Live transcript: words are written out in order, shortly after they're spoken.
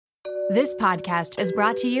This podcast is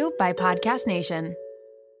brought to you by Podcast Nation.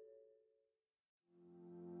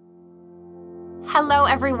 Hello,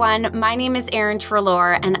 everyone. My name is Erin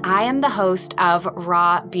Trelaw, and I am the host of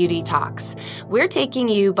Raw Beauty Talks. We're taking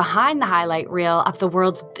you behind the highlight reel of the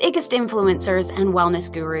world's biggest influencers and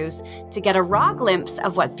wellness gurus to get a raw glimpse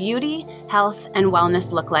of what beauty, health, and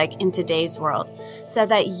wellness look like in today's world, so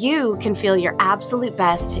that you can feel your absolute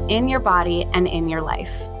best in your body and in your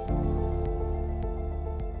life.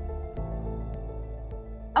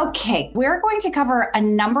 Okay, we're going to cover a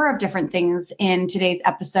number of different things in today's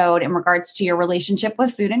episode in regards to your relationship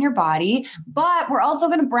with food and your body, but we're also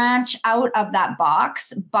going to branch out of that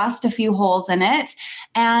box, bust a few holes in it,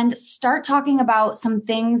 and start talking about some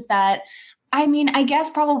things that, I guess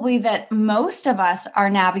probably that most of us are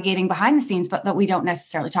navigating behind the scenes, but that we don't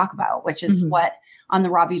necessarily talk about, which is what on the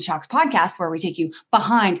Raw Beauty Talks podcast, where we take you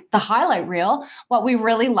behind the highlight reel, what we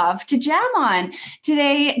really love to jam on.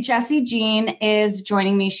 Today, Jessi Jean is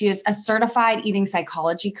joining me. She is a certified eating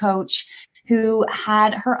psychology coach who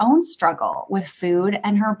had her own struggle with food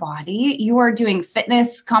and her body. You are doing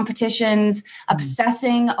fitness competitions,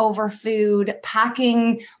 obsessing over food,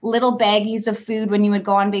 packing little baggies of food when you would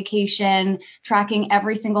go on vacation, tracking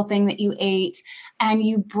every single thing that you ate. And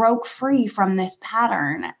you broke free from this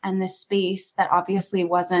pattern and this space that obviously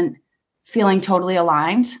wasn't feeling totally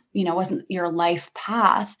aligned, wasn't your life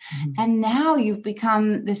path. And now you've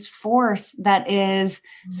become this force that is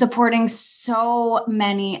supporting so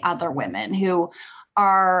many other women who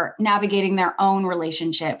are navigating their own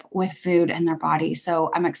relationship with food and their body.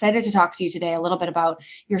 So I'm excited to talk to you today a little bit about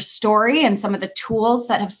your story and some of the tools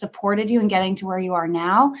that have supported you in getting to where you are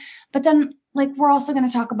now. But then we're also going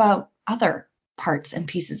to talk about other parts and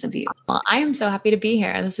pieces of you. Well, I am so happy to be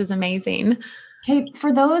here. This is amazing. Okay,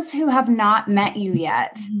 for those who have not met you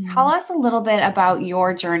yet, tell us a little bit about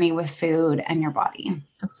your journey with food and your body.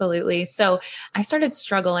 Absolutely. So I started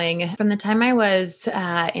struggling from the time I was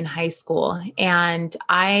in high school, and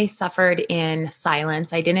I suffered in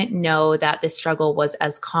silence. I didn't know that this struggle was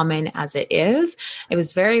as common as it is. It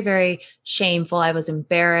was very, very shameful. I was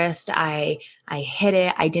embarrassed. I hid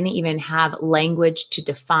it. I didn't even have language to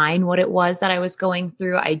define what it was that I was going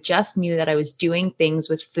through. I just knew that I was doing things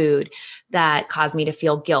with food that caused me to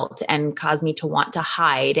feel guilt and caused me to want to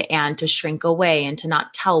hide and to shrink away and to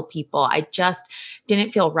not tell people. I just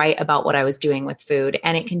didn't feel right about what I was doing with food.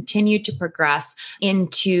 And it continued to progress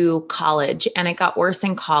into college, and it got worse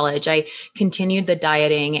in college. I continued the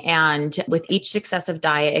dieting, and with each successive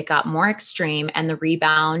diet, it got more extreme, and the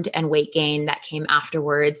rebound and weight gain that came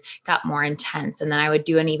afterwards got more intense. And then I would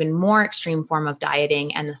do an even more extreme form of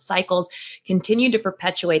dieting, and the cycles continued to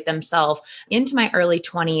perpetuate themselves into my early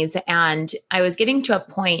 20s. And I was getting to a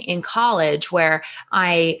point in college where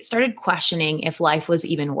I started questioning if life was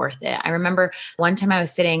even worth it. I remember one time I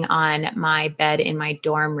was sitting on my bed in my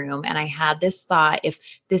dorm room, and I had this thought: if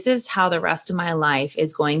this is how the rest of my life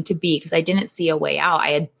is going to be, because I didn't see a way out.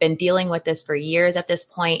 I had been dealing with this for years at this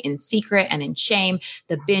point, in secret and in shame,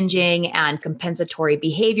 the binging and compensatory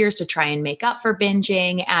behaviors to try and make up for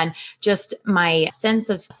binging. And just my sense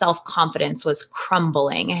of self-confidence was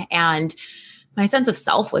crumbling, and my sense of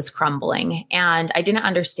self was crumbling, and I didn't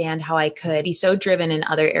understand how I could be so driven in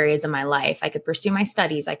other areas of my life. I could pursue my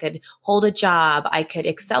studies, I could hold a job, I could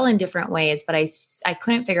excel in different ways, but I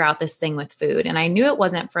couldn't figure out this thing with food. And I knew it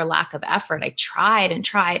wasn't for lack of effort. I tried and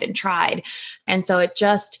tried and tried. And so it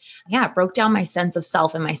just, it broke down my sense of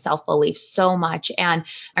self and my self-belief so much. And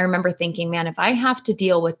I remember thinking, man, if I have to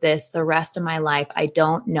deal with this the rest of my life, I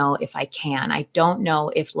don't know if I can. I don't know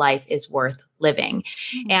if life is worth living.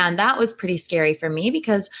 And that was pretty scary for me,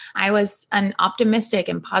 because I was an optimistic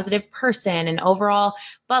and positive person and overall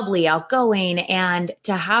bubbly, outgoing. And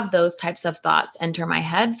to have those types of thoughts enter my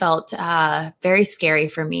head felt very scary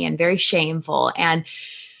for me and very shameful. And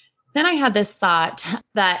then I had this thought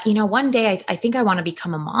that, one day I think I want to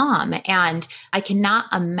become a mom, and I cannot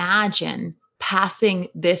imagine passing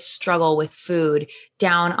this struggle with food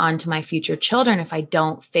down onto my future children if I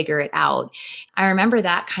don't figure it out. I remember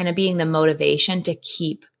that kind of being the motivation to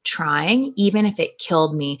keep trying, even if it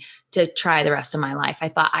killed me to try the rest of my life. I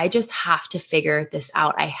thought, I just have to figure this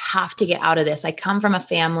out. I have to get out of this. I come from a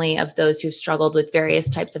family of those who've struggled with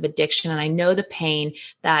various types of addiction, and I know the pain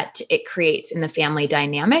that it creates in the family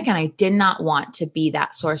dynamic. And I did not want to be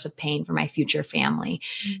that source of pain for my future family.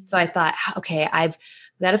 So I thought, okay, I've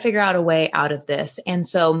got to figure out a way out of this. And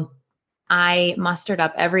so I mustered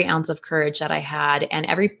up every ounce of courage that I had and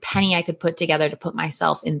every penny I could put together to put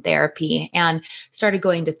myself in therapy, and started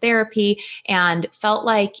going to therapy, and felt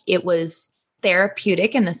like it was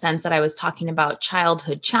therapeutic in the sense that I was talking about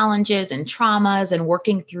childhood challenges and traumas and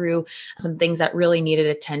working through some things that really needed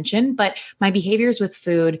attention. But my behaviors with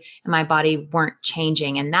food and my body weren't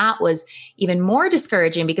changing. And that was even more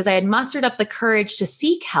discouraging because I had mustered up the courage to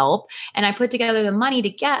seek help and I put together the money to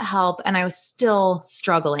get help and I was still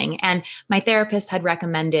struggling. And my therapist had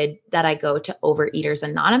recommended that I go to Overeaters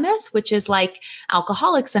Anonymous, which is like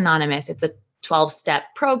Alcoholics Anonymous. It's a 12-step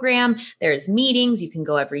program. There's meetings. You can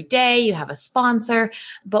go every day. You have a sponsor.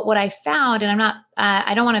 But what I found, and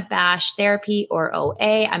I don't want to bash therapy or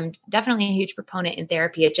OA. I'm definitely a huge proponent in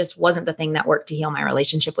therapy. It just wasn't the thing that worked to heal my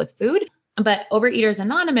relationship with food. But Overeaters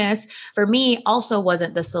Anonymous, for me, also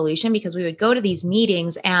wasn't the solution because we would go to these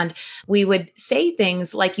meetings and we would say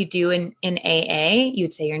things like you do in AA.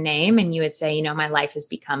 You'd say your name and you would say, my life has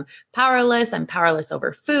become powerless. I'm powerless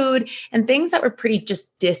over food and things that were pretty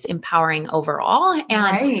just disempowering overall.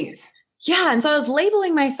 And right. Yeah. And so I was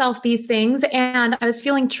labeling myself these things and I was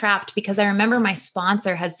feeling trapped because I remember my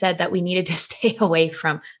sponsor had said that we needed to stay away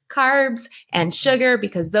from carbs and sugar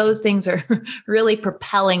because those things are really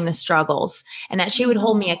propelling the struggles and that she would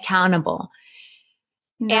hold me accountable.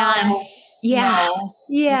 No. And No.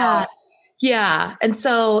 Yeah.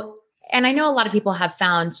 And I know a lot of people have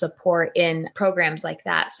found support in programs like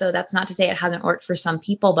that. So that's not to say it hasn't worked for some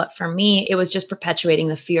people, but for me, it was just perpetuating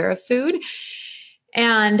the fear of food.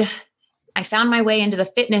 And I found my way into the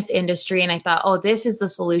fitness industry and I thought, oh, this is the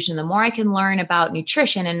solution. The more I can learn about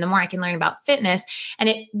nutrition and the more I can learn about fitness. And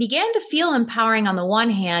it began to feel empowering on the one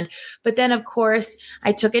hand, but then of course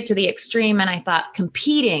I took it to the extreme and I thought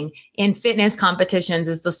competing in fitness competitions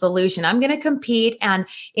is the solution. I'm going to compete. And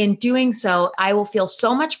in doing so, I will feel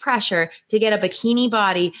so much pressure to get a bikini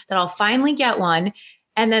body that I'll finally get one.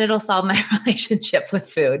 And then it'll solve my relationship with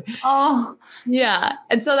food. Oh, yeah.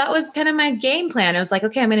 And so that was kind of my game plan. I was like,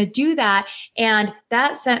 okay, I'm going to do that. And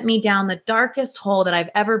that sent me down the darkest hole that I've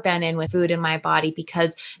ever been in with food in my body,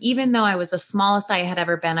 because even though I was the smallest I had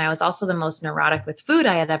ever been, I was also the most neurotic with food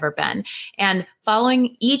I had ever been. And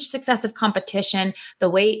following each successive competition, the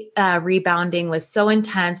weight rebounding was so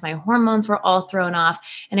intense. My hormones were all thrown off.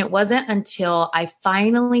 And it wasn't until I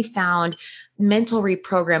finally found mental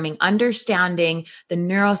reprogramming, understanding the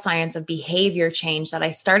neuroscience of behavior change, that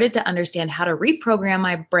I started to understand how to reprogram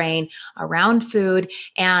my brain around food.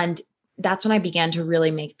 And that's when I began to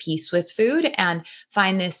really make peace with food and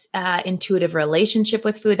find this intuitive relationship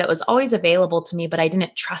with food that was always available to me, but I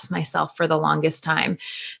didn't trust myself for the longest time.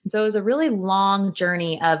 And so it was a really long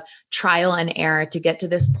journey of trial and error to get to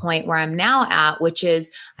this point where I'm now at, which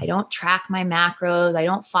is I don't track my macros. I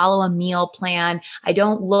don't follow a meal plan. I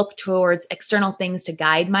don't look towards external things to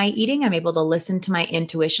guide my eating. I'm able to listen to my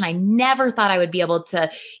intuition. I never thought I would be able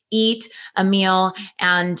to eat a meal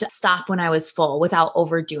and stop when I was full without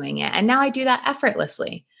overdoing it. And now I do that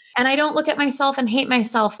effortlessly. And I don't look at myself and hate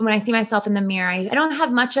myself when I see myself in the mirror. I don't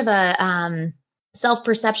have much of a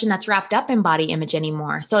self-perception that's wrapped up in body image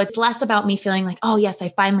anymore. So it's less about me feeling like, oh yes, I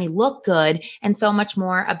finally look good. And so much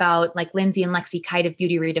more about, like Lindsay and Lexi Kite of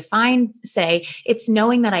Beauty Redefined say, it's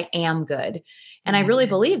knowing that I am good. And I really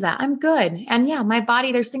believe that I'm good. And yeah, my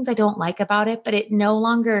body, there's things I don't like about it, but it no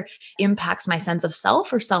longer impacts my sense of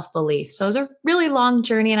self or self-belief. So it was a really long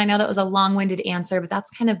journey. And I know that was a long-winded answer, but that's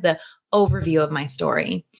kind of the overview of my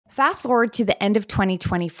story. Fast forward to the end of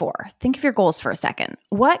 2024. Think of your goals for a second.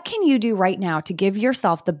 What can you do right now to give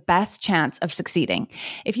yourself the best chance of succeeding?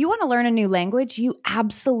 If you want to learn a new language, you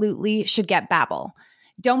absolutely should get Babbel.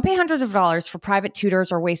 Don't pay hundreds of dollars for private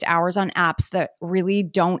tutors or waste hours on apps that really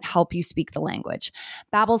don't help you speak the language.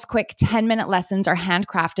 Babbel's quick 10-minute lessons are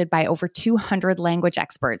handcrafted by over 200 language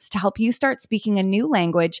experts to help you start speaking a new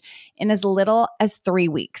language in as little as 3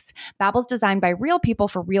 weeks. Babbel's designed by real people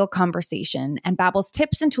for real conversation, and Babbel's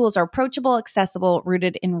tips and tools are approachable, accessible,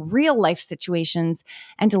 rooted in real-life situations,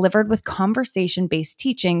 and delivered with conversation-based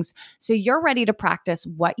teachings, so you're ready to practice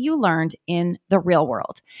what you learned in the real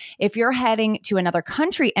world. If you're heading to another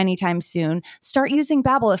country anytime soon, start using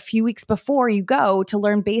Babbel a few weeks before you go to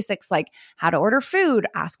learn basics like how to order food,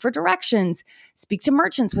 ask for directions, speak to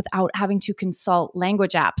merchants without having to consult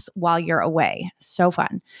language apps while you're away. So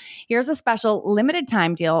fun. Here's a special limited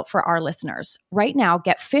time deal for our listeners. Right now,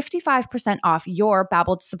 get 55% off your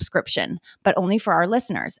Babbel subscription, but only for our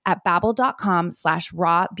listeners at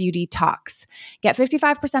babbel.com/rawbeautytalks. Get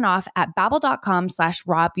 55% off at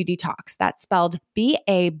babbel.com/rawbeautytalks. That's spelled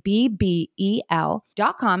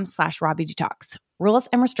BABBEL.com/rawbeautytalks. Rules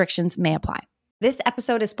and restrictions may apply. This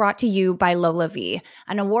episode is brought to you by Lola V,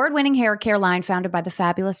 an award-winning hair care line founded by the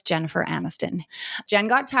fabulous Jennifer Aniston. Jen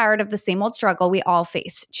got tired of the same old struggle we all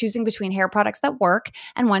face, choosing between hair products that work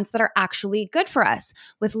and ones that are actually good for us.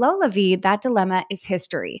 With Lola V, that dilemma is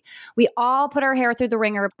history. We all put our hair through the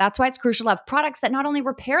ringer. That's why it's crucial to have products that not only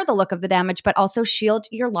repair the look of the damage, but also shield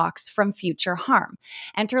your locks from future harm.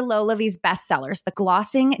 Enter Lola V's bestsellers, the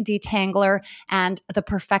Glossing Detangler and the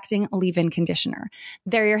Perfecting Leave-In Conditioner.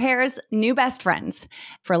 They're your hair's new best friends.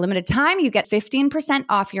 For a limited time, you get 15%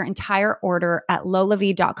 off your entire order at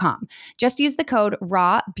lolav.com. Just use the code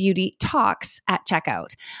RAWBEAUTYTALKS at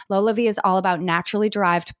checkout. Lola V is all about naturally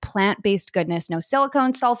derived plant-based goodness, no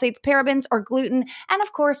silicones, sulfates, parabens, or gluten, and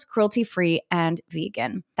of course, cruelty-free and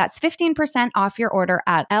vegan. That's 15% off your order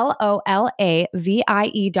at LOLAVIE.com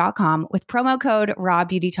with promo code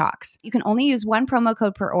RAWBEAUTYTALKS. You can only use one promo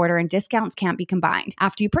code per order and discounts can't be combined.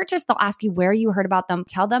 After you purchase, they'll ask you where you heard about them.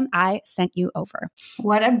 Tell them I sent you over.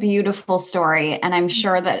 What a beautiful story. And I'm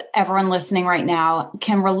sure that everyone listening right now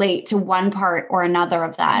can relate to one part or another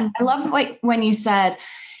of that. I love when you said,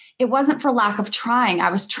 it wasn't for lack of trying.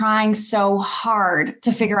 I was trying so hard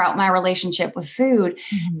to figure out my relationship with food.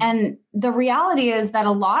 Mm-hmm. And the reality is that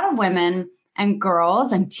a lot of women and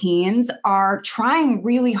girls and teens are trying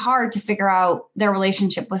really hard to figure out their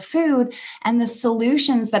relationship with food. And the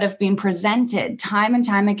solutions that have been presented time and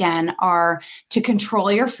time again are to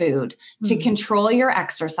control your food, to control your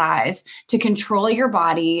exercise, to control your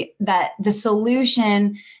body, that the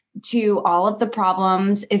solution to all of the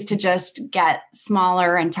problems is to just get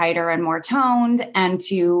smaller and tighter and more toned and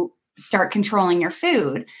to start controlling your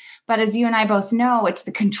food. But as you and I both know, it's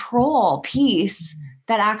the control piece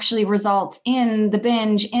that actually results in the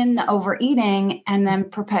binge, in the overeating, and then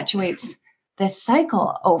perpetuates this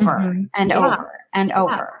cycle over and over and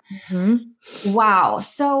over. Mm-hmm. Wow.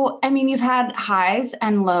 So, I mean, you've had highs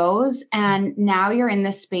and lows, and now you're in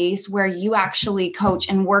this space where you actually coach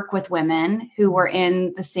and work with women who were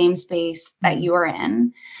in the same space that you are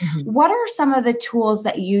in. Mm-hmm. What are some of the tools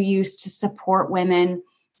that you use to support women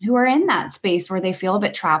who are in that space where they feel a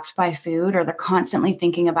bit trapped by food or they're constantly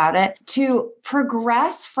thinking about it, to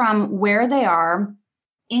progress from where they are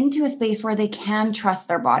into a space where they can trust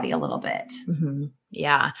their body a little bit? Mm-hmm.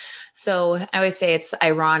 Yeah. So I always say it's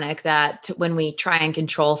ironic that when we try and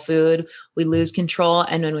control food, we lose control.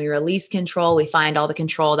 And when we release control, we find all the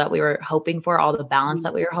control that we were hoping for, all the balance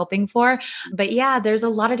that we were hoping for. But yeah, there's a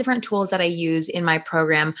lot of different tools that I use in my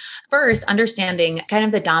program. First, understanding kind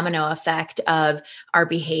of the domino effect of our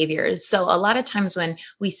behaviors. So a lot of times when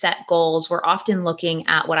we set goals, we're often looking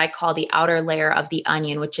at what I call the outer layer of the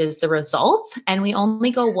onion, which is the results. And we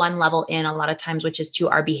only go one level in a lot of times, which is to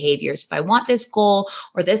our behaviors. If I want this goal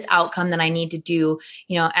or this outcome, then I need to do,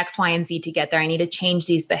 X, Y, and Z to get there. I need to change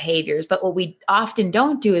these behaviors. But what we often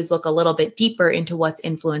don't do is look a little bit deeper into what's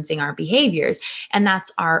influencing our behaviors. And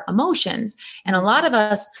that's our emotions. And a lot of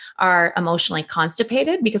us are emotionally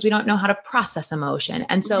constipated because we don't know how to process emotion.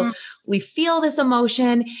 And so we feel this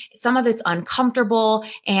emotion, some of it's uncomfortable,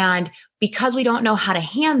 and because we don't know how to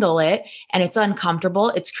handle it and it's uncomfortable,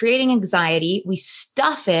 it's creating anxiety. We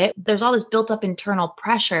stuff it. There's all this built up internal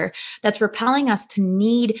pressure that's propelling us to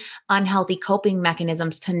need unhealthy coping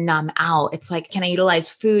mechanisms to numb out. It's like, can I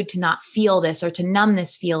utilize food to not feel this or to numb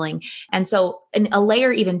this feeling? And so a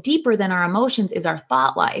layer even deeper than our emotions is our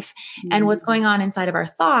thought life. And what's going on inside of our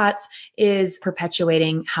thoughts is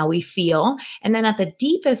perpetuating how we feel. And then at the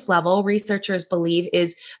deepest level, researchers believe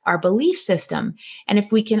is our belief system. And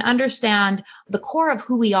if we can understand the core of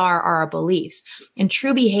who we are our beliefs, and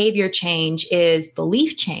true behavior change is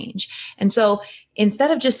belief change. And so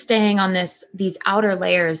instead of just staying on these outer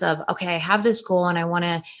layers of, okay, I have this goal and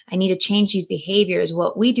I need to change these behaviors.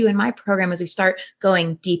 What we do in my program is we start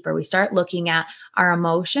going deeper. We start looking at our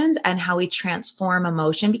emotions and how we transform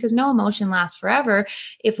emotion, because no emotion lasts forever.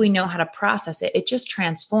 If we know how to process it, it just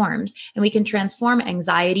transforms, and we can transform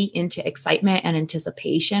anxiety into excitement and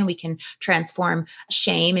anticipation. We can transform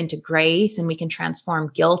shame into grace, and we can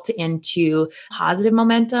transform guilt into positive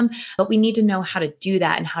momentum. But we need to know how to do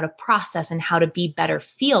that and how to process and how to be better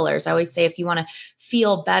feelers. I always say, if you want to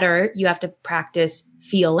feel better, you have to practice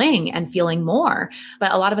feeling and feeling more.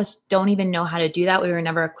 But a lot of us don't even know how to do that. We were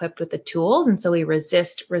never equipped with the tools. And so we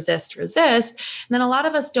resist. And then a lot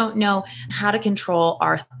of us don't know how to control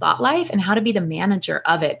our thought life and how to be the manager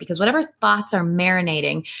of it, because whatever thoughts are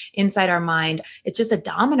marinating inside our mind, it's just a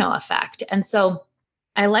domino effect. And so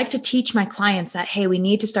I like to teach my clients that, hey, we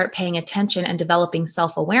need to start paying attention and developing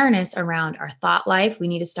self-awareness around our thought life. We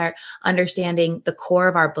need to start understanding the core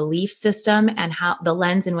of our belief system and how the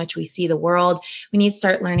lens in which we see the world. We need to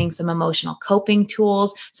start learning some emotional coping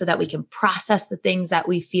tools so that we can process the things that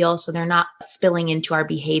we feel so they're not spilling into our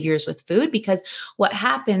behaviors with food. Because what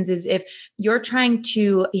happens is if you're trying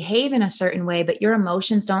to behave in a certain way, but your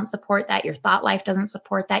emotions don't support that, your thought life doesn't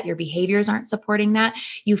support that, your behaviors aren't supporting that,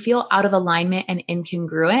 you feel out of alignment and incongruent.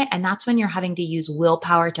 And that's when you're having to use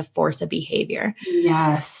willpower to force a behavior.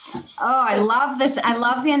 Yes. Oh, I love this. I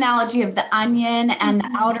love the analogy of the onion and the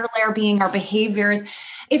outer layer being our behaviors.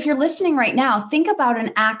 If you're listening right now, think about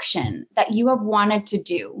an action that you have wanted to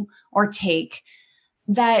do or take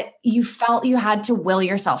that you felt you had to will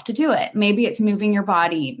yourself to do it. Maybe it's moving your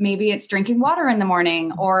body. Maybe it's drinking water in the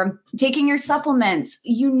morning or taking your supplements.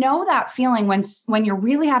 You know that feeling when you're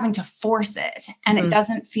really having to force it and it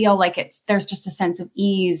doesn't feel like there's just a sense of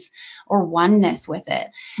ease or oneness with it.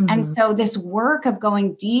 And so this work of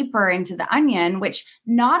going deeper into the onion, which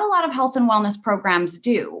not a lot of health and wellness programs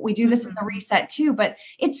do. We do this in the reset too, but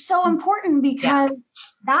it's so important because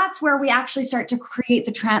that's where we actually start to create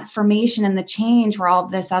the transformation and the change where all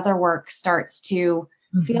of this other work starts to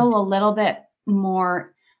feel a little bit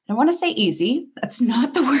more, I don't want to say easy. That's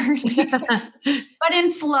not the word, but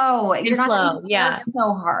in flow. You're not work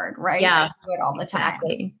so hard, right? Yeah. To do it all the time.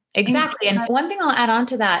 Exactly. And one thing I'll add on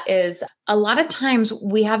to that is a lot of times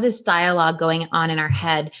we have this dialogue going on in our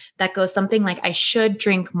head that goes something like, I should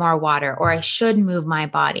drink more water or I should move my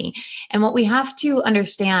body. And what we have to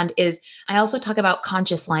understand is I also talk about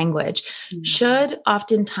conscious language. Should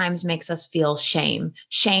oftentimes makes us feel shame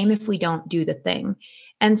if we don't do the thing.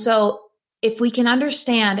 And so if we can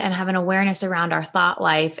understand and have an awareness around our thought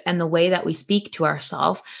life and the way that we speak to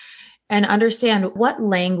ourselves, and understand what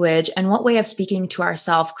language and what way of speaking to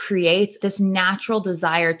ourselves creates this natural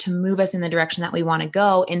desire to move us in the direction that we want to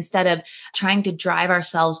go instead of trying to drive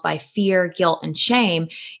ourselves by fear, guilt, and shame,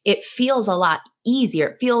 it feels a lot easier.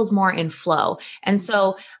 It feels more in flow. And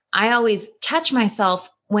so I always catch myself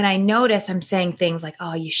when I notice I'm saying things like,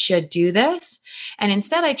 oh, you should do this. And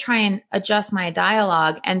instead I try and adjust my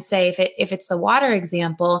dialogue and say, if it's the water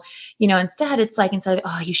example, instead it's like, instead of,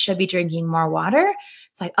 oh, you should be drinking more water.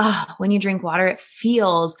 It's like, oh, when you drink water, it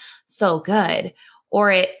feels so good.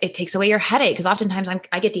 Or it takes away your headache. Because oftentimes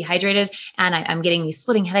I get dehydrated and I'm getting these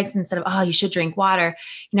splitting headaches instead of, oh, you should drink water.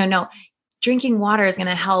 No, drinking water is going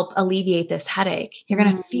to help alleviate this headache. You're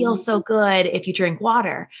going to feel so good if you drink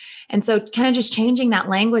water. And so kind of just changing that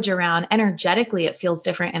language around energetically, it feels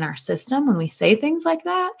different in our system when we say things like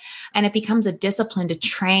that. And it becomes a discipline to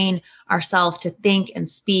train ourselves to think and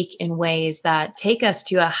speak in ways that take us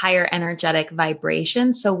to a higher energetic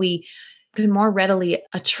vibration. So we can more readily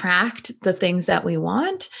attract the things that we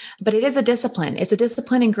want. But it is a discipline. It's a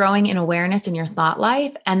discipline in growing in awareness in your thought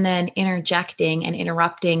life and then interjecting and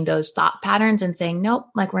interrupting those thought patterns and saying, nope,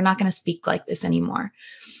 like we're not going to speak like this anymore.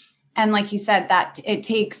 And like you said, that it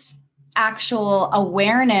takes actual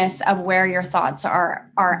awareness of where your thoughts are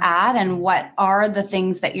at and what are the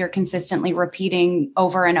things that you're consistently repeating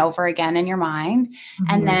over and over again in your mind,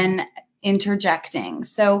 and then interjecting.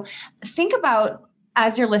 So think about,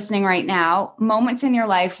 as you're listening right now, moments in your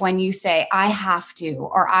life when you say, I have to,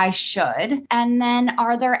 or I should. And then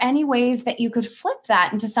are there any ways that you could flip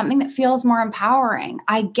that into something that feels more empowering?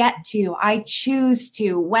 I get to, I choose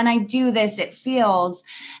to, when I do this, it feels,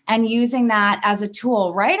 and using that as a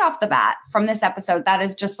tool right off the bat from this episode. That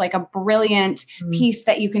is just like a brilliant piece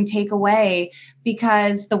that you can take away,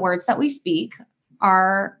 because the words that we speak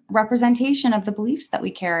are representation of the beliefs that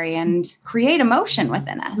we carry and create emotion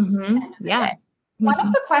within us. Yeah. One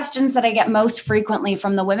of the questions that I get most frequently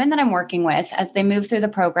from the women that I'm working with as they move through the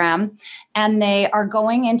program and they are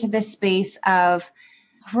going into this space of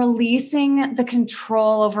releasing the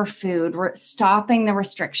control over food, stopping the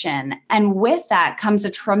restriction. And with that comes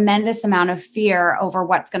a tremendous amount of fear over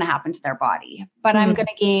what's going to happen to their body. But I'm going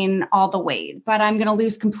to gain all the weight, but I'm going to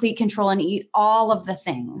lose complete control and eat all of the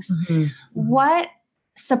things. What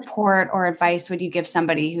support or advice would you give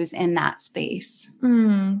somebody who's in that space?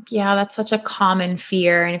 Yeah, that's such a common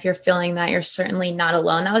fear. And if you're feeling that, you're certainly not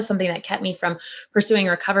alone. That was something that kept me from pursuing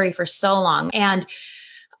recovery for so long. And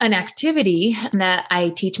an activity that I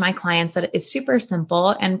teach my clients that is super simple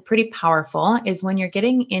and pretty powerful is when you're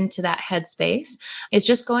getting into that headspace, is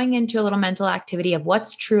just going into a little mental activity of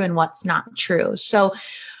what's true and what's not true. So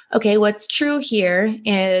okay, what's true here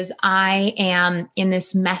is I am in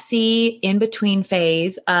this messy in-between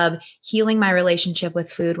phase of healing my relationship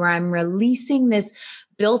with food, where I'm releasing this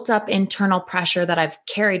built up internal pressure that I've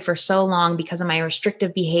carried for so long because of my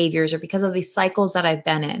restrictive behaviors or because of these cycles that I've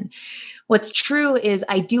been in. What's true is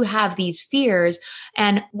I do have these fears.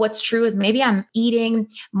 And what's true is maybe I'm eating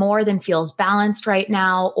more than feels balanced right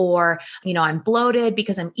now, or, I'm bloated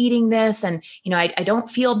because I'm eating this and, I don't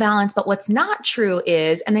feel balanced. But what's not true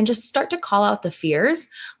is, and then just start to call out the fears,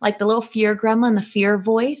 like the little fear gremlin, the fear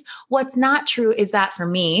voice. What's not true is that for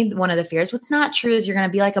me, one of the fears, what's not true is you're going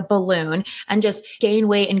to be like a balloon and just gain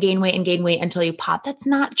weight and gain weight and gain weight until you pop. That's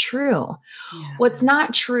not true. Yeah. What's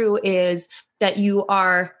not true is that you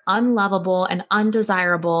are unlovable and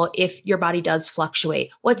undesirable if your body does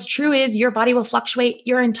fluctuate. What's true is your body will fluctuate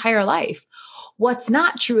your entire life. What's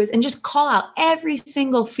not true is, and just call out every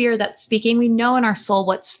single fear that's speaking. We know in our soul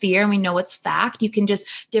what's fear and we know what's fact. You can just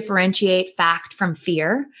differentiate fact from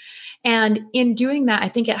fear. And in doing that, I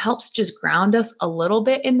think it helps just ground us a little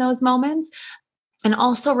bit in those moments. And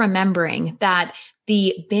also remembering that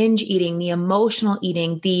the binge eating, the emotional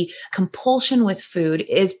eating, the compulsion with food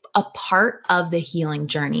is a part of the healing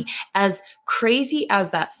journey. As crazy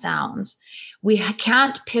as that sounds, we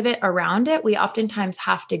can't pivot around it. We oftentimes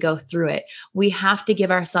have to go through it. We have to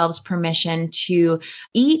give ourselves permission to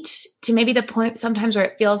eat to maybe the point sometimes where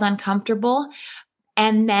it feels uncomfortable.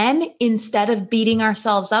 And then instead of beating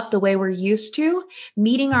ourselves up the way we're used to,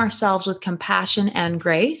 meeting ourselves with compassion and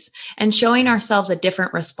grace and showing ourselves a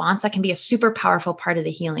different response, that can be a super powerful part of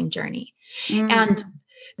the healing journey. And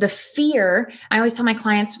the fear, I always tell my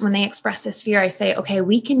clients when they express this fear, I say, okay,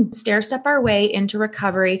 we can stair step our way into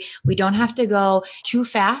recovery. We don't have to go too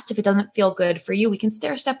fast. If it doesn't feel good for you, we can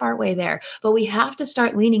stair step our way there, but we have to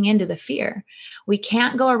start leaning into the fear. We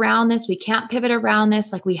can't go around this. We can't pivot around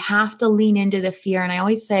this. Like we have to lean into the fear. And I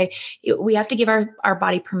always say we have to give our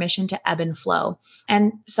body permission to ebb and flow.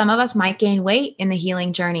 And some of us might gain weight in the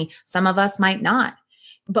healing journey. Some of us might not.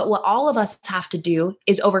 But what all of us have to do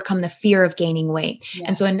is overcome the fear of gaining weight. Yes.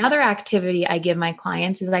 And so another activity I give my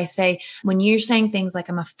clients is I say, when you're saying things like,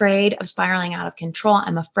 I'm afraid of spiraling out of control,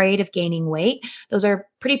 I'm afraid of gaining weight, those are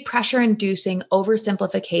pretty pressure-inducing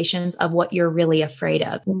oversimplifications of what you're really afraid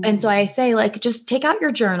of. Mm-hmm. And so I say, like, just take out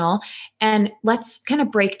your journal and let's kind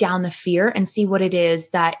of break down the fear and see what it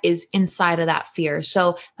is that is inside of that fear.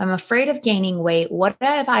 So I'm afraid of gaining weight. What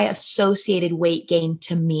have I associated weight gain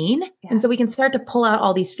to mean? Yeah. And so we can start to pull out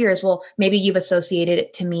all these fears. Well, maybe you've associated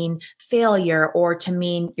it to mean failure, or to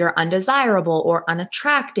mean you're undesirable or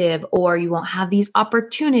unattractive, or you won't have these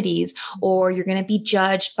opportunities, or you're going to be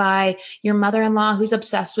judged by your mother-in-law who's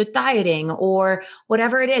obsessed with dieting, or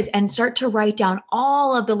whatever it is, and start to write down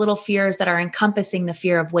all of the little fears that are encompassing the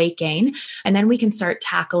fear of weight gain. And then we can start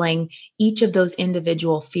tackling each of those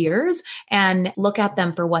individual fears and look at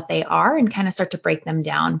them for what they are and kind of start to break them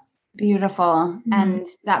down. Beautiful. Mm-hmm. And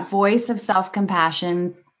that voice of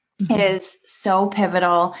self-compassion is so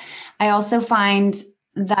pivotal. I also find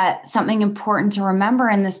that something important to remember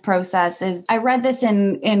in this process is, I read this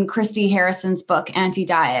in Christy Harrison's book,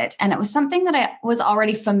 Anti-Diet, and it was something that I was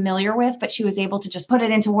already familiar with, but she was able to just put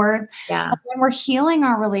it into words. Yeah. But when we're healing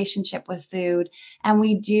our relationship with food and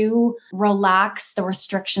we do relax the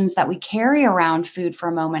restrictions that we carry around food for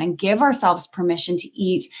a moment and give ourselves permission to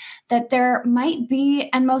eat, that there might be,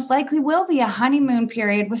 and most likely will be, a honeymoon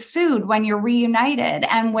period with food when you're reunited,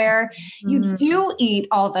 and where you do eat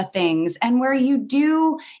all the things, and where you do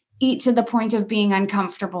eat to the point of being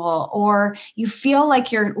uncomfortable, or you feel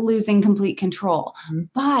like you're losing complete control. Mm-hmm.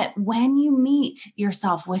 But when you meet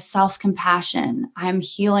yourself with self-compassion, I'm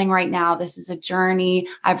healing right now. This is a journey.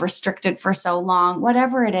 I've restricted for so long,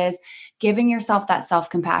 whatever it is, giving yourself that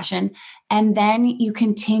self-compassion. And then you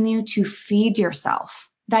continue to feed yourself,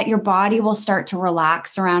 that your body will start to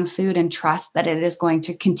relax around food and trust that it is going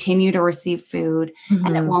to continue to receive food,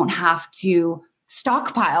 and it won't have to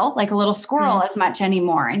stockpile like a little squirrel as much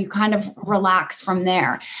anymore. And you kind of relax from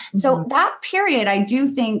there. So that period, I do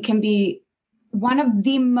think, can be one of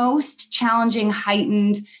the most challenging,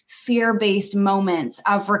 heightened, fear-based moments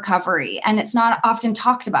of recovery. And it's not often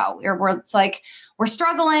talked about, where it's like we're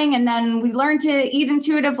struggling and then we learn to eat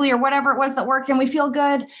intuitively or whatever it was that worked and we feel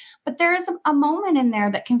good. But there's a moment in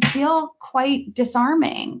there that can feel quite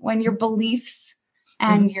disarming when your beliefs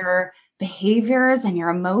and your behaviors and your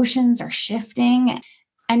emotions are shifting.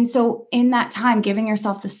 And so in that time, giving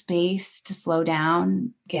yourself the space to slow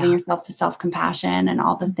down, giving yourself the self-compassion and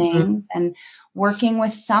all the things, and working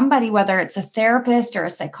with somebody, whether it's a therapist or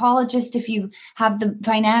a psychologist, if you have the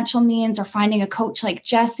financial means, or finding a coach like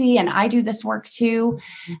Jessi, and I do this work too.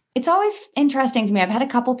 It's always interesting to me. I've had a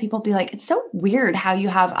couple people be like, it's so weird how you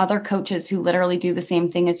have other coaches who literally do the same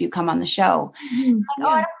thing as you come on the show. Like, oh,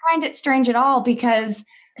 I don't find it strange at all, because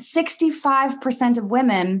 65% of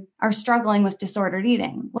women are struggling with disordered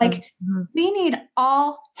eating. Like we need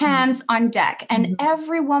all hands on deck, and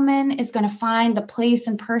every woman is going to find the place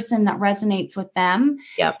and person that resonates with them.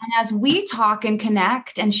 Yep. And as we talk and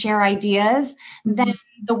connect and share ideas, then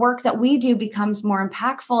the work that we do becomes more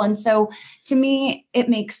impactful. And so to me, it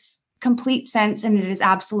makes complete sense, and it is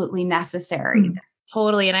absolutely necessary.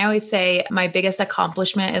 Totally. And I always say my biggest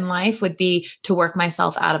accomplishment in life would be to work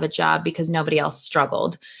myself out of a job because nobody else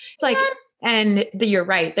struggled. It's like, and you're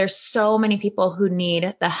right. There's so many people who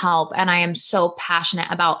need the help. And I am so passionate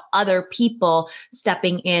about other people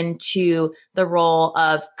stepping into the role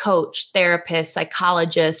of coach, therapist,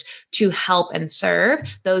 psychologist to help and serve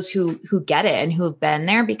those who get it and who have been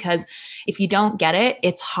there. Because if you don't get it,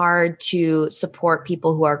 it's hard to support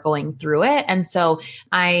people who are going through it. And so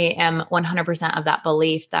I am 100% of that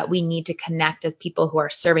belief that we need to connect as people who are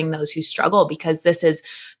serving those who struggle, because this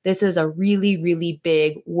is a really, really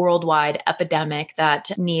big worldwide epidemic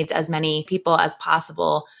that needs as many people as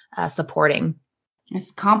possible supporting. It's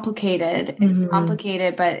complicated. It's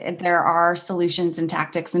complicated, but there are solutions and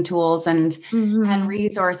tactics and tools and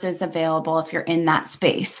resources available if you're in that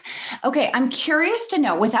space. Okay. I'm curious to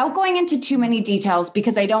know, without going into too many details,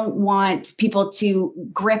 because I don't want people to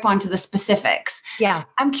grip onto the specifics. Yeah.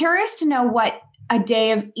 I'm curious to know what a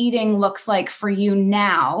day of eating looks like for you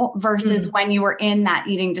now versus when you were in that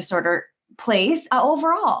eating disorder place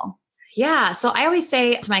overall. Yeah. So I always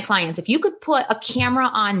say to my clients, if you could put a camera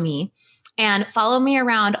on me and follow me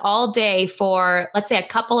around all day for, let's say, a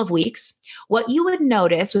couple of weeks, what you would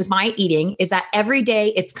notice with my eating is that every day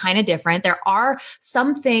it's kind of different. There are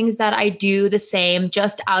some things that I do the same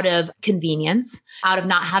just out of convenience, out of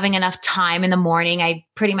not having enough time in the morning. I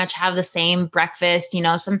pretty much have the same breakfast,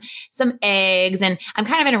 some eggs, and I'm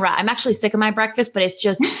kind of in a rut. I'm actually sick of my breakfast, but it's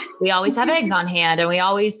just, we always have eggs on hand, and we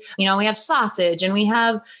always, we have sausage, and we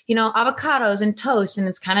have, avocados and toast. And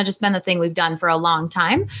it's kind of just been the thing we've done for a long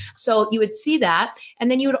time. So you would see that.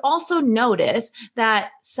 And then you would also notice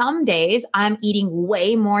that some days I'm eating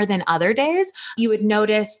way more than other days. You would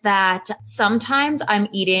notice that sometimes I'm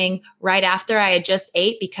eating right after I had just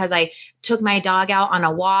ate because I took my dog out on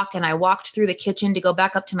a walk and I walked through the kitchen to go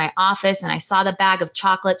back up to my office, and I saw the bag of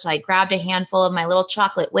chocolate. So I grabbed a handful of my little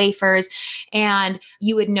chocolate wafers. And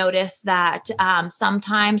you would notice that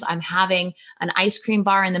sometimes I'm having an ice cream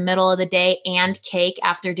bar in the middle of the day and cake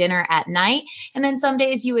after dinner at night. And then some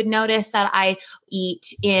days you would notice that I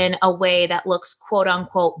eat in a way that looks quote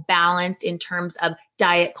unquote balanced in terms of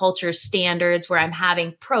diet culture standards, where I'm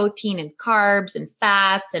having protein and carbs and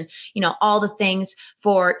fats and, all the things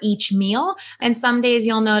for each meal. And some days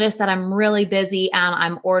you'll notice that I'm really busy and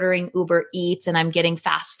I'm ordering Uber Eats and I'm getting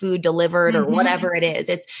fast food delivered or whatever it is.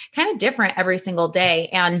 It's kind of different every single day.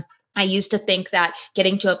 And I used to think that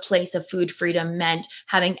getting to a place of food freedom meant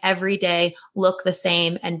having every day look the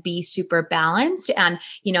same and be super balanced and,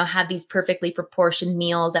 have these perfectly proportioned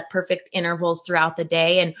meals at perfect intervals throughout the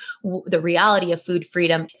day. And the reality of food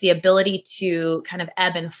freedom is the ability to kind of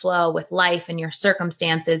ebb and flow with life and your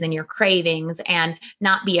circumstances and your cravings, and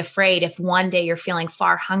not be afraid if one day you're feeling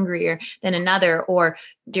far hungrier than another, or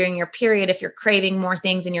during your period, if you're craving more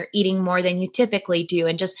things and you're eating more than you typically do,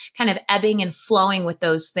 and just kind of ebbing and flowing with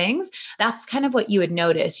those things. That's kind of what you would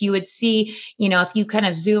notice. You would see, if you kind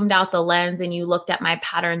of zoomed out the lens and you looked at my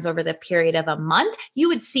patterns over the period of a month, you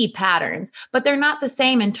would see patterns, but they're not the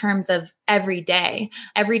same in terms of every day.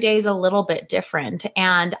 Every day is a little bit different.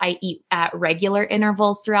 And I eat at regular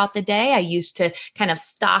intervals throughout the day. I used to kind of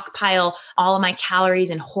stockpile all of my calories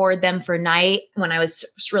and hoard them for night when I was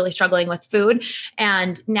really struggling with food.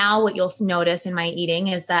 And now what you'll notice in my eating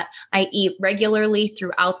is that I eat regularly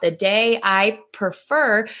throughout the day. I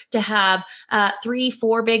prefer to have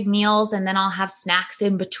 3-4 big meals, and then I'll have snacks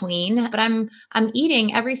in between. But I'm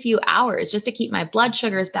eating every few hours just to keep my blood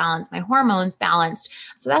sugars balanced, my hormones balanced.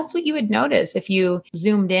 So that's what you would notice if you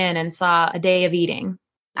zoomed in and saw a day of eating.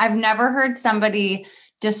 I've never heard somebody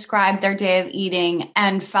describe their day of eating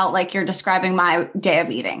and felt like you're describing my day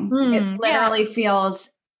of eating. It literally feels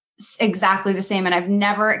exactly the same. And I've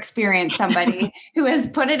never experienced somebody who has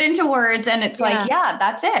put it into words and it's like, yeah,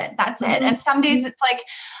 that's it. That's it. And some days it's like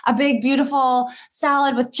a big, beautiful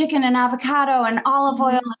salad with chicken and avocado and olive oil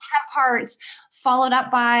and hemp hearts, followed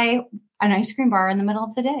up by an ice cream bar in the middle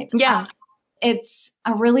of the day. Yeah. It's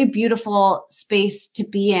a really beautiful space to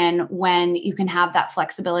be in when you can have that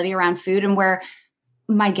flexibility around food, and where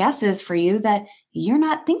my guess is for you that you're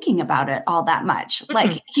not thinking about it all that much.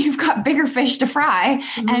 Like you've got bigger fish to fry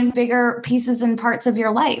and bigger pieces and parts of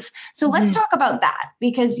your life. So let's talk about that,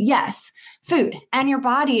 because yes, food and your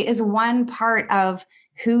body is one part of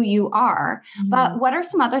who you are. But what are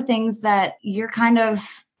some other things that you're kind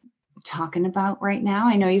of talking about right now?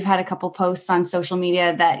 I know you've had a couple posts on social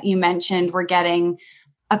media that you mentioned were getting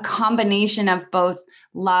a combination of both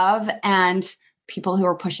love and people who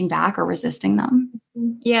are pushing back or resisting them.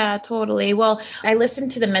 Yeah, totally. Well, I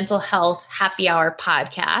listened to the Mental Health Happy Hour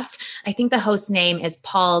podcast. I think the host's name is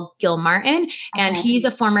Paul Gilmartin, and he's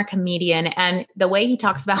a former comedian. And the way he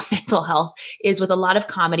talks about mental health is with a lot of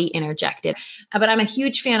comedy interjected. But I'm a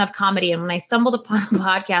huge fan of comedy. And when I stumbled upon the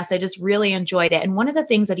podcast, I just really enjoyed it. And one of the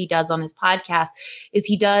things that he does on his podcast is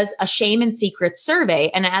he does a shame and secrets survey.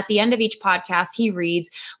 And at the end of each podcast, he reads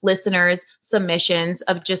listeners' submissions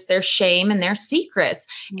of just their shame and their secrets.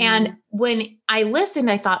 And when I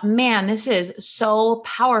listened, I thought, man, this is so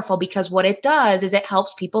powerful, because what it does is it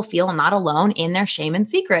helps people feel not alone in their shame and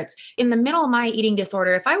secrets. In the middle of my eating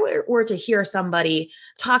disorder, if I were to hear somebody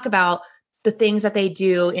talk about the things that they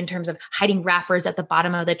do in terms of hiding wrappers at the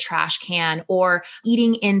bottom of the trash can, or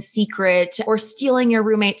eating in secret, or stealing your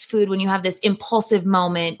roommate's food when you have this impulsive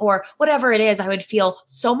moment, or whatever it is, I would feel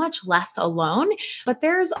so much less alone. But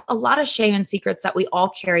there's a lot of shame and secrets that we all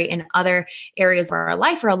carry in other areas of our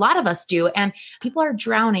life, or a lot of us do. And people are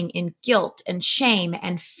drowning in guilt and shame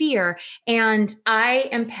and fear. And I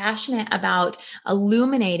am passionate about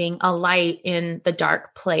illuminating a light in the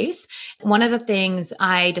dark place. One of the things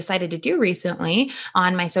I decided to do recently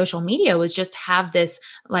on my social media was just have this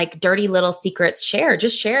like dirty little secrets share.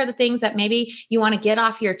 Just share the things that maybe you want to get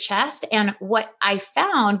off your chest. And what I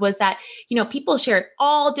found was that, people shared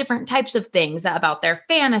all different types of things about their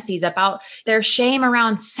fantasies, about their shame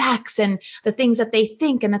around sex, and the things that they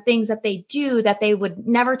think and the things that they do that they would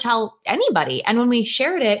never tell anybody. And when we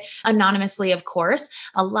shared it anonymously, of course,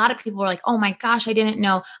 a lot of people were like, oh my gosh, I didn't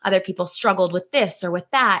know other people struggled with this or with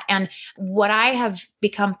that. And what I have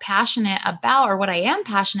become passionate about, or what I am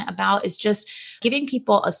passionate about, is just giving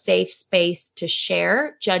people a safe space to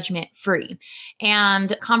share judgment free.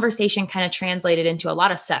 And conversation kind of translated into a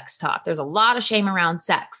lot of sex talk. There's a lot of shame around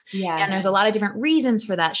sex. Yes. And there's a lot of different reasons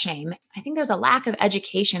for that shame. I think there's a lack of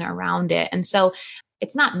education around it. And so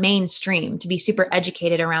it's not mainstream to be super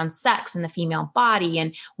educated around sex and the female body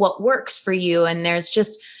and what works for you. And it's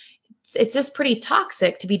just pretty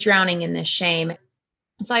toxic to be drowning in this shame.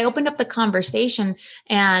 So I opened up the conversation,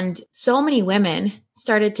 and so many women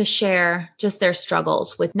started to share just their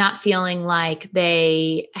struggles with not feeling like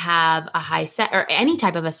they have a high sex or any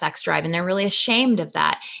type of a sex drive. And they're really ashamed of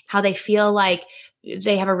that, how they feel like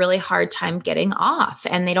they have a really hard time getting off,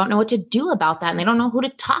 and they don't know what to do about that. And they don't know who to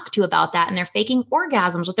talk to about that. And they're faking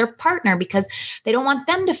orgasms with their partner because they don't want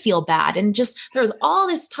them to feel bad. And just, there was all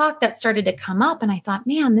this talk that started to come up. And I thought,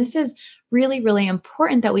 man, this is really, really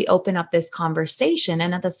important that we open up this conversation.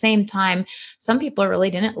 And at the same time, some people really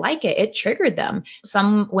didn't like it. It triggered them.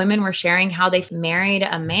 Some women were sharing how they've married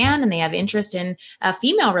a man and they have interest in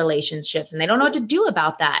female relationships, and they don't know what to do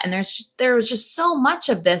about that. And there was just so much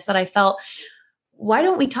of this that I felt, why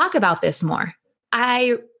don't we talk about this more?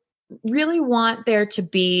 I really want there to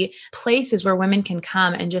be places where women can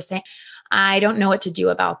come and just say, I don't know what to do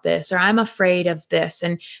about this, or I'm afraid of this.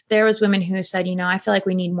 And there was women who said, I feel like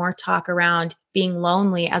we need more talk around being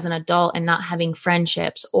lonely as an adult and not having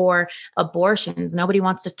friendships, or abortions. Nobody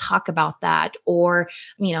wants to talk about that, or,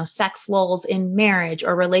 sex lulls in marriage,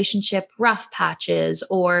 or relationship rough patches,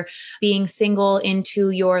 or being single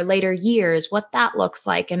into your later years, what that looks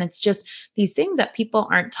like. And it's just these things that people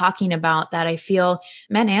aren't talking about that I feel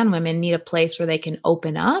men and women need a place where they can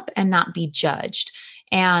open up and not be judged,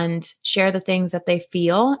 and share the things that they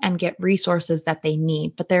feel and get resources that they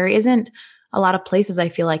need. But there isn't a lot of places I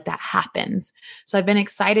feel like that happens. So I've been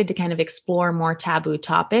excited to kind of explore more taboo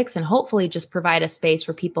topics and hopefully just provide a space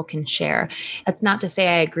where people can share. That's not to say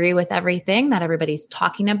I agree with everything that everybody's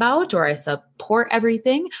talking about, or I support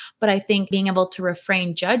everything, but I think being able to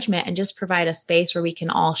refrain judgment and just provide a space where we can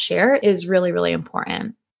all share is really, really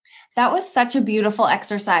important. That was such a beautiful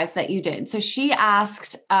exercise that you did. So she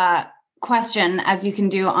asked question, as you can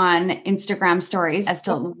do on Instagram stories, as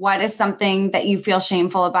to what is something that you feel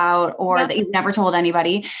shameful about, or that you've never told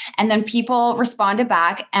anybody. And then people responded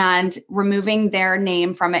back, and removing their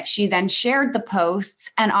name from it, she then shared the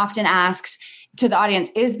posts and often asked to the audience,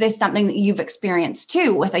 is this something that you've experienced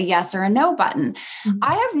too, with a yes or a no button? Mm-hmm.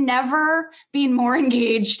 I have never been more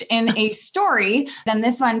engaged in a story than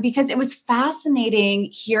this one, because it was fascinating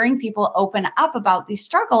hearing people open up about these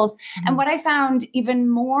struggles. Mm-hmm. And what I found even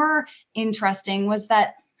more interesting was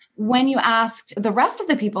that when you asked the rest of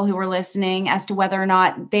the people who were listening as to whether or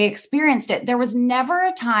not they experienced it, there was never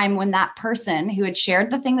a time when that person who had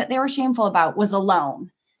shared the thing that they were shameful about was alone.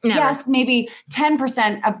 Never. Yes, maybe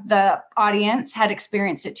 10% of the audience had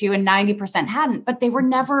experienced it too, and 90% hadn't, but they were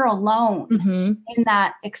never alone in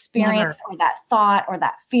that experience or that thought or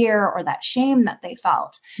that fear or that shame that they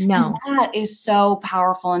felt. No. And that is so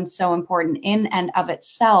powerful and so important in and of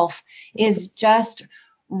itself, is just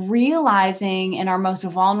realizing in our most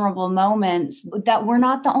vulnerable moments that we're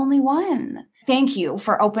not the only one. Thank you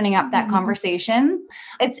for opening up that conversation.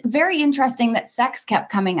 It's very interesting that sex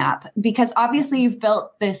kept coming up, because obviously you've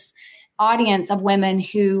built this audience of women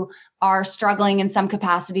who are struggling in some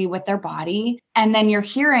capacity with their body. And then you're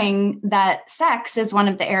hearing that sex is one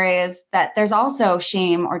of the areas that there's also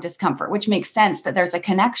shame or discomfort, which makes sense that there's a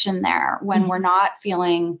connection there when we're not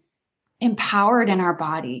feeling empowered in our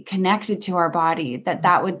body, connected to our body,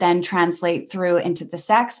 that would then translate through into the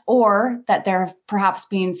sex, or that there have perhaps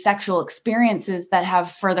been sexual experiences that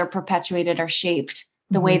have further perpetuated or shaped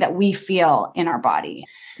the way that we feel in our body.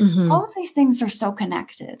 All of these things are so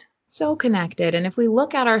connected. So connected. And if we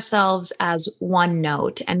look at ourselves as one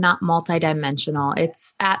note and not multidimensional,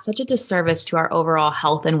 it's at such a disservice to our overall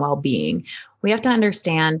health and well-being. We have to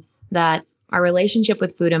understand that our relationship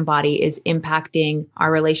with food and body is impacting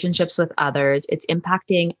our relationships with others. It's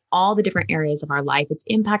impacting all the different areas of our life. It's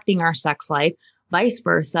impacting our sex life, vice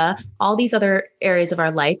versa. All these other areas of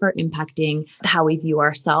our life are impacting how we view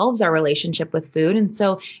ourselves, our relationship with food. And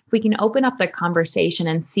so if we can open up the conversation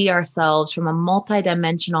and see ourselves from a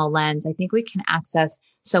multidimensional lens, I think we can access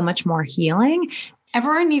so much more healing.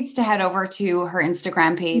 Everyone needs to head over to her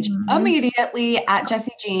Instagram page immediately at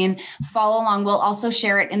Jessi Jean. Follow along. We'll also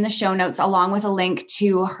share it in the show notes, along with a link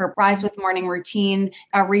to her Rise with Morning Routine,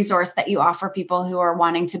 a resource that you offer people who are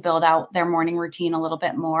wanting to build out their morning routine a little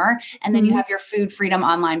bit more. And then you have your Food Freedom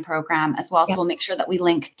online program as well. So we'll make sure that we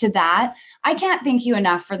link to that. I can't thank you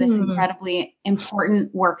enough for this incredibly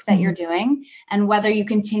important work that you're doing. And whether you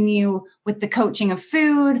continue with the coaching of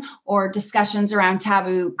food or discussions around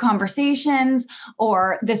taboo conversations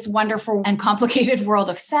or this wonderful and complicated world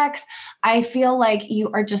of sex, I feel like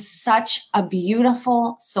you are just such a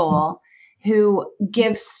beautiful soul who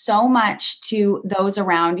gives so much to those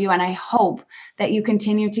around you. And I hope that you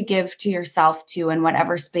continue to give to yourself too, in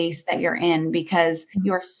whatever space that you're in, because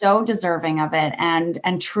you're so deserving of it and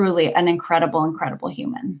truly an incredible, incredible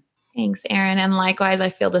human. Thanks, Erin. And likewise, I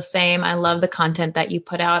feel the same. I love the content that you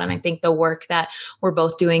put out. And I think the work that we're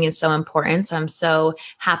both doing is so important. So I'm so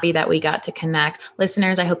happy that we got to connect.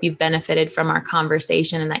 Listeners, I hope you've benefited from our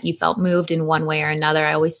conversation and that you felt moved in one way or another.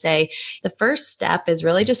 I always say the first step is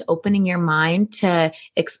really just opening your mind to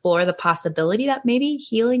explore the possibility that maybe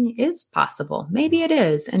healing is possible. Maybe it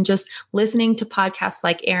is. And just listening to podcasts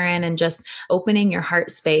like Erin and just opening your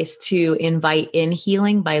heart space to invite in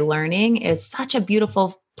healing by learning is such a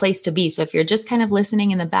beautiful place to be. So if you're just kind of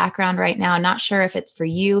listening in the background right now, not sure if it's for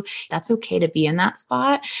you, that's okay to be in that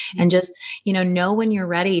spot and just, know when you're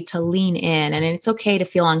ready to lean in. And it's okay to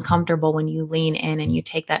feel uncomfortable when you lean in and you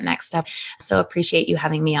take that next step. So appreciate you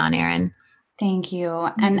having me on, Erin. Thank you.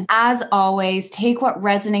 And as always, take what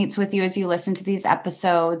resonates with you as you listen to these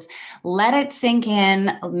episodes, let it sink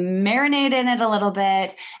in, marinate in it a little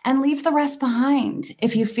bit, and leave the rest behind.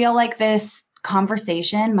 If you feel like this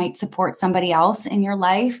conversation might support somebody else in your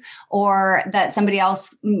life, or that somebody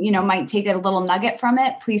else, might take a little nugget from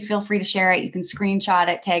it, please feel free to share it. You can screenshot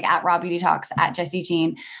it, tag at Raw Beauty Talks, at Jessi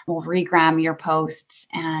Jean. We'll regram your posts.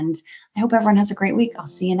 And I hope everyone has a great week. I'll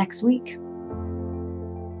see you next week.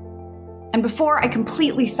 And before I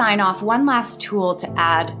completely sign off, one last tool to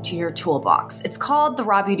add to your toolbox. It's called the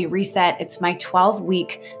Raw Beauty Reset. It's my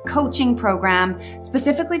 12-week coaching program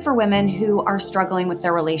specifically for women who are struggling with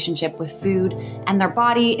their relationship with food and their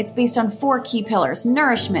body. It's based on 4 key pillars: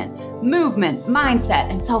 nourishment, movement, mindset,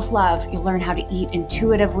 and self-love. You'll learn how to eat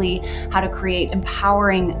intuitively, how to create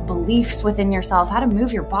empowering beliefs within yourself, how to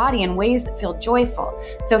move your body in ways that feel joyful.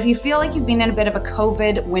 So if you feel like you've been in a bit of a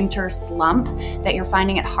COVID winter slump, that you're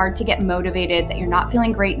finding it hard to get motivated, that you're not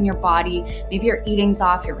feeling great in your body, maybe your eating's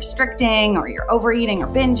off, you're restricting, or you're overeating or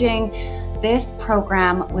binging, this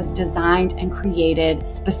program was designed and created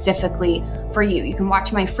specifically for you. You can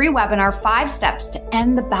watch my free webinar, 5 Steps to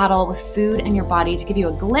End the Battle with Food and Your Body, to give you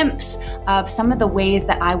a glimpse of some of the ways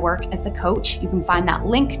that I work as a coach. You can find that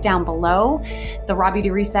link down below. The Raw Beauty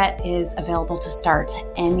Reset is available to start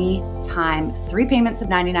anytime. 3 payments of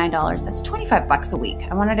 $99. That's $25 a week.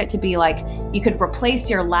 I wanted it to be like you could replace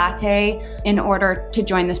your latte in order to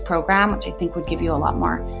join this program, which I think would give you a lot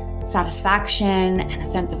more satisfaction and a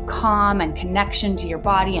sense of calm and connection to your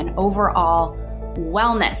body and overall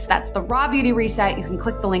wellness. That's the Raw Beauty Reset. You can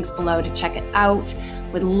click the links below to check it out.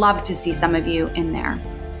 Would love to see some of you in there.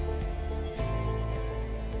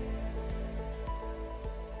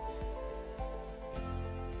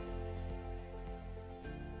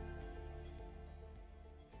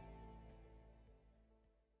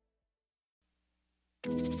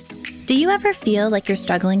 Do you ever feel like you're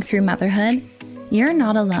struggling through motherhood? You're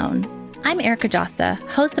not alone. I'm Erica Jossa,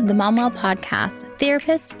 host of the Momwell podcast,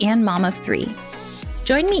 therapist, and mom of 3.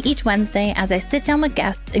 Join me each Wednesday as I sit down with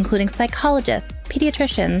guests, including psychologists,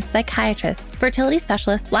 pediatricians, psychiatrists, fertility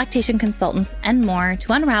specialists, lactation consultants, and more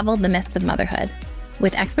to unravel the myths of motherhood.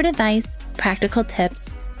 With expert advice, practical tips,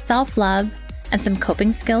 self-love, and some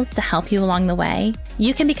coping skills to help you along the way,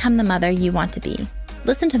 you can become the mother you want to be.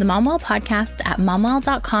 Listen to the Momwell podcast at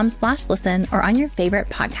momwell.com/listen or on your favorite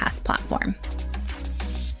podcast platform.